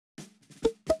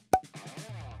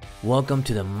Welcome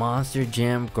to the Monster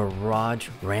Jam Garage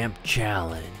Ramp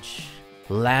Challenge.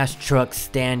 Last truck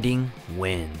standing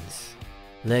wins.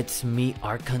 Let's meet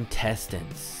our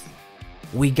contestants.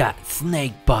 We got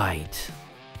Snakebite.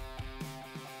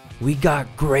 We got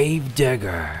Grave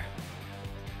Digger.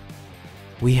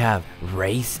 We have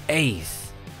Race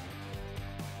Ace.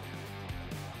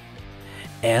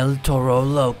 El Toro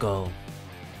Loco.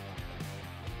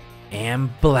 And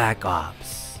Black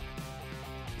Ops.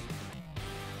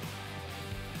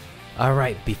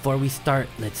 Alright, before we start,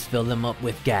 let's fill them up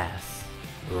with gas.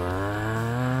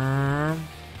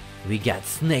 We got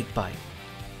Snakebite.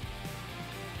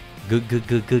 Good.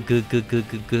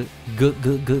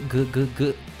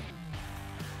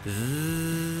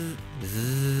 Zzz,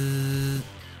 zzz.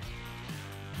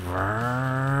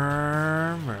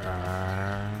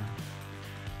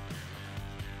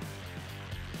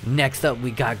 Next up,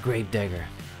 we got Grave Digger.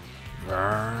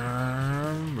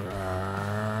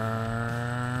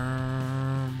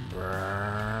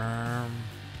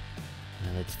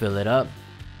 Let's fill it up.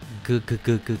 Good.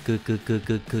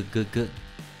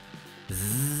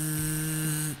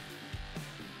 Zzz.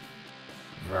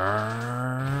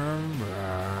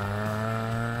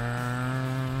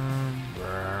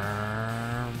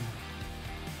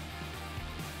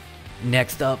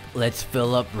 Next up, let's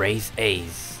fill up Race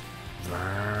Ace.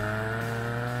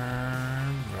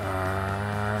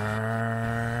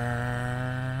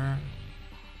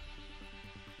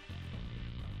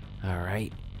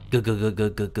 Alright. Good.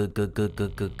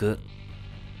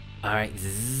 Alright.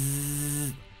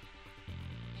 Zzz.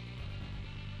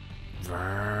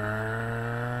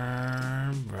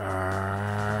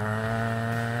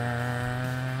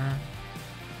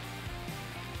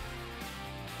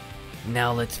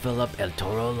 Now let's fill up El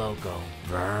Toro Loco.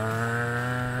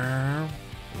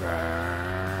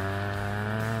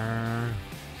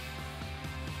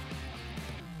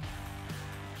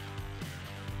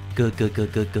 Good.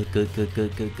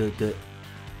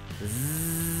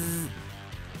 Zzz.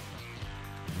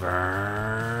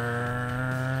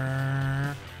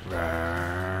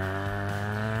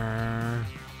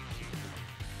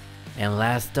 And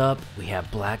last up, we have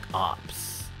Black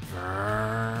Ops.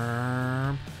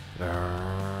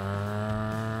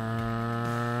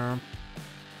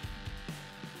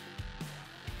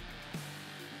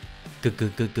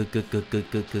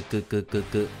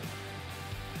 Good.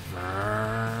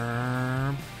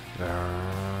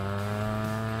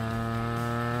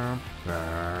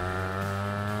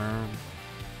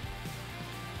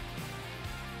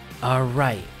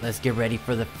 Alright, let's get ready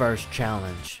for the first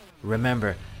challenge.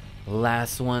 Remember,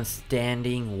 last one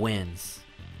standing wins.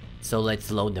 So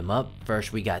let's load them up.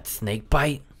 First we got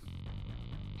Snakebite.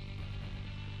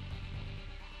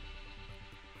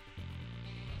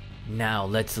 Now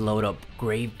let's load up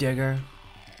Grave Digger.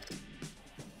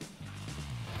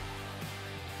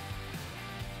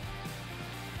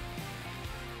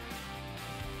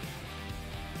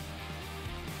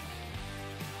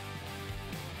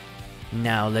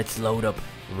 Now let's load up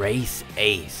Race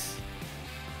Ace.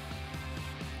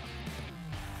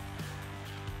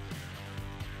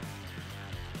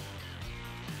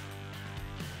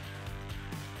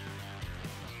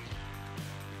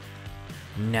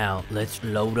 Now let's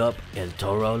load up El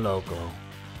Toro Loco.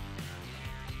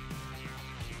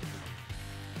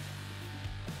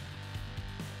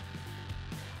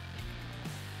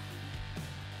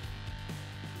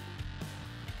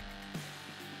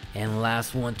 And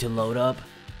last one to load up,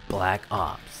 Black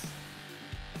Ops.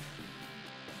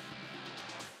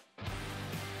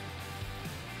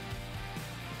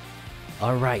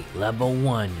 Alright, level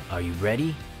 1, are you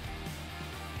ready?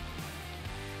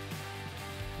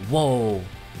 Whoa,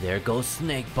 there goes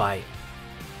Snakebite.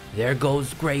 There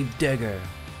goes Grave Digger.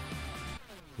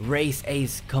 Race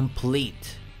Ace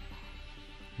complete.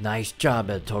 Nice job,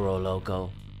 El Toro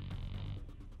Loco.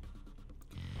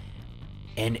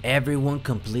 And everyone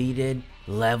completed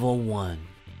level 1.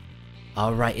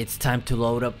 Alright, it's time to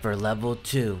load up for level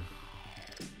 2.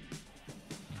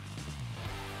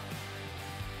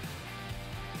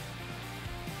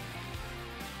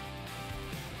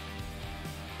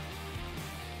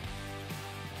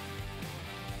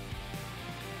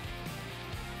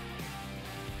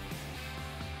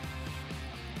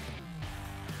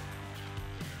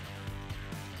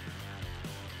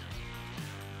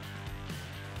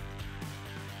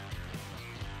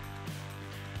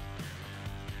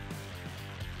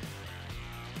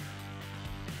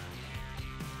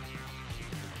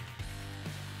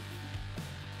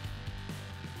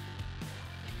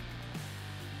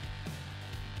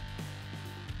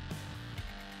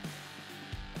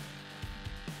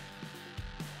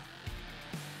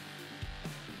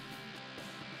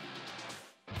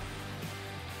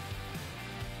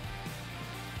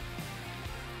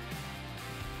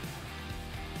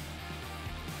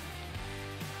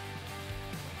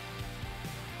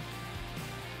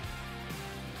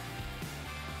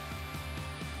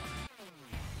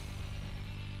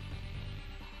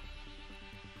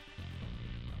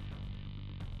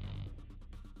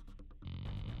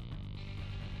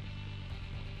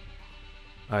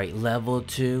 Alright, level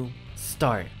 2,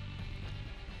 start.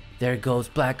 There goes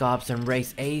Black Ops and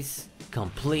Race Ace,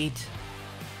 complete.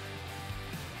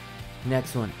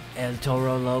 Next one, El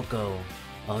Toro Loco.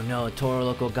 Oh no, Toro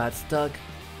Loco got stuck.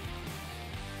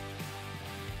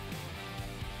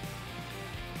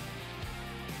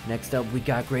 Next up, we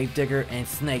got Gravedigger and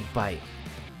Snakebite.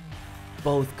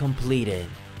 Both completed.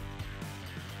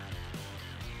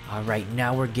 Alright,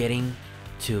 now we're getting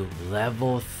to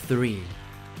level 3.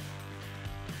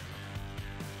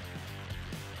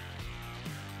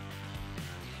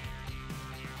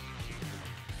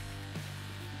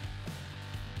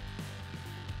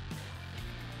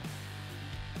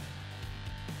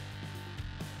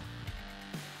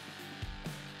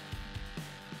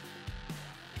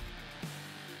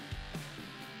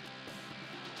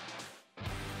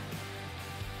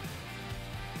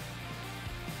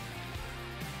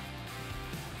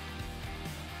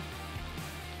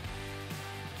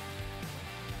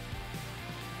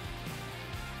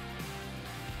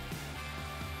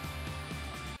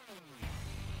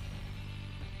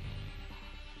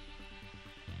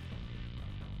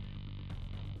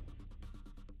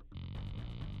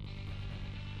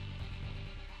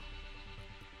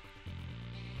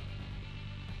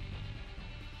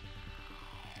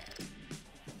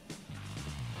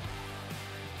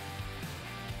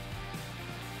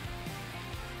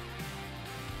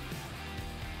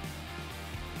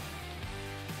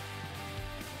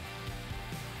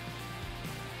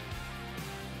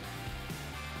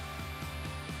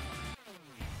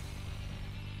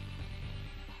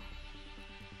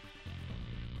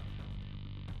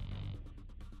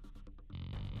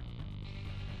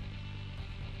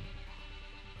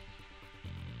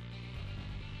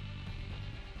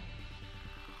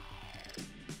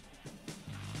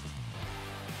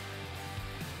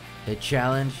 The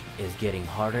challenge is getting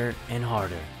harder and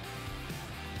harder.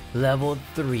 Level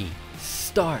 3,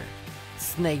 start.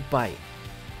 Snakebite,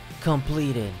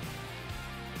 completed.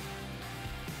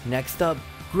 Next up,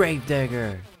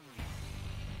 Gravedigger,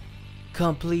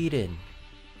 completed.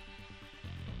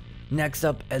 Next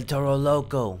up, El Toro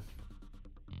Loco,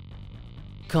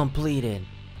 completed.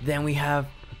 Then we have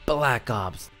Black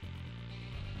Ops.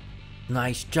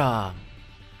 Nice job.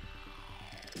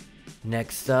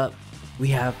 Next up, we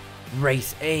have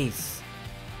Race Ace,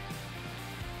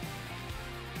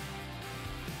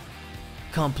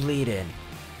 completed.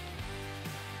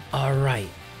 Alright,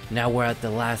 now we're at the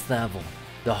last level,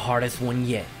 the hardest one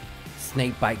yet.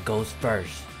 Snakebite goes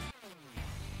first,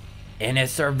 and it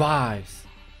survives.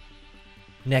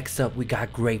 Next up, we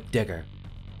got Gravedigger.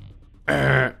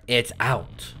 It's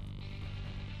out.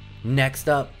 Next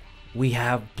up, we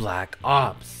have Black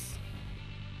Ops.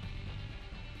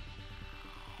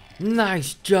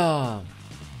 Nice job.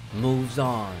 Moves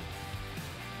on.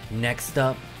 Next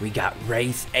up, we got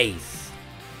Race Ace.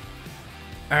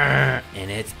 And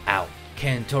it's out.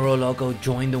 Can Toro Loco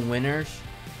join the winners?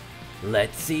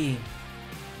 Let's see.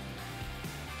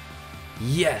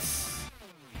 Yes,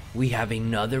 we have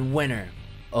another winner.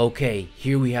 Okay,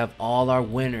 here we have all our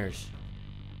winners.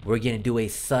 We're gonna do a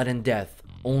sudden death.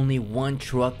 Only one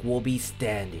truck will be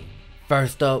standing.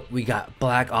 First up, we got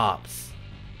Black Ops.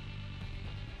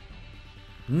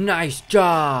 Nice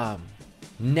job.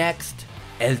 Next,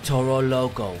 El Toro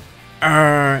Loco.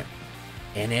 And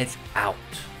it's out.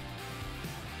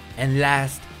 And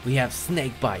last, we have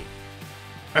Snakebite.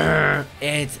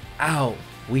 It's out.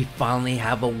 We finally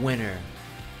have a winner.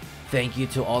 Thank you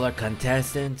to all our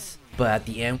contestants, but at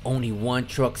the end, only one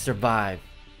truck survived,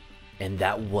 and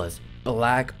that was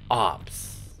Black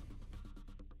Ops.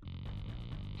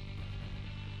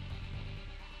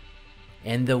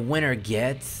 And the winner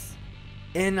gets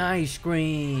an ice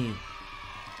cream.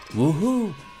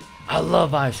 Woohoo! I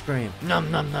love ice cream. Num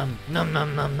num num num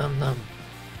num num num num.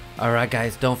 Alright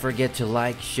guys, don't forget to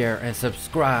like, share, and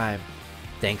subscribe.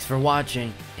 Thanks for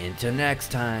watching. Until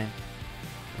next time.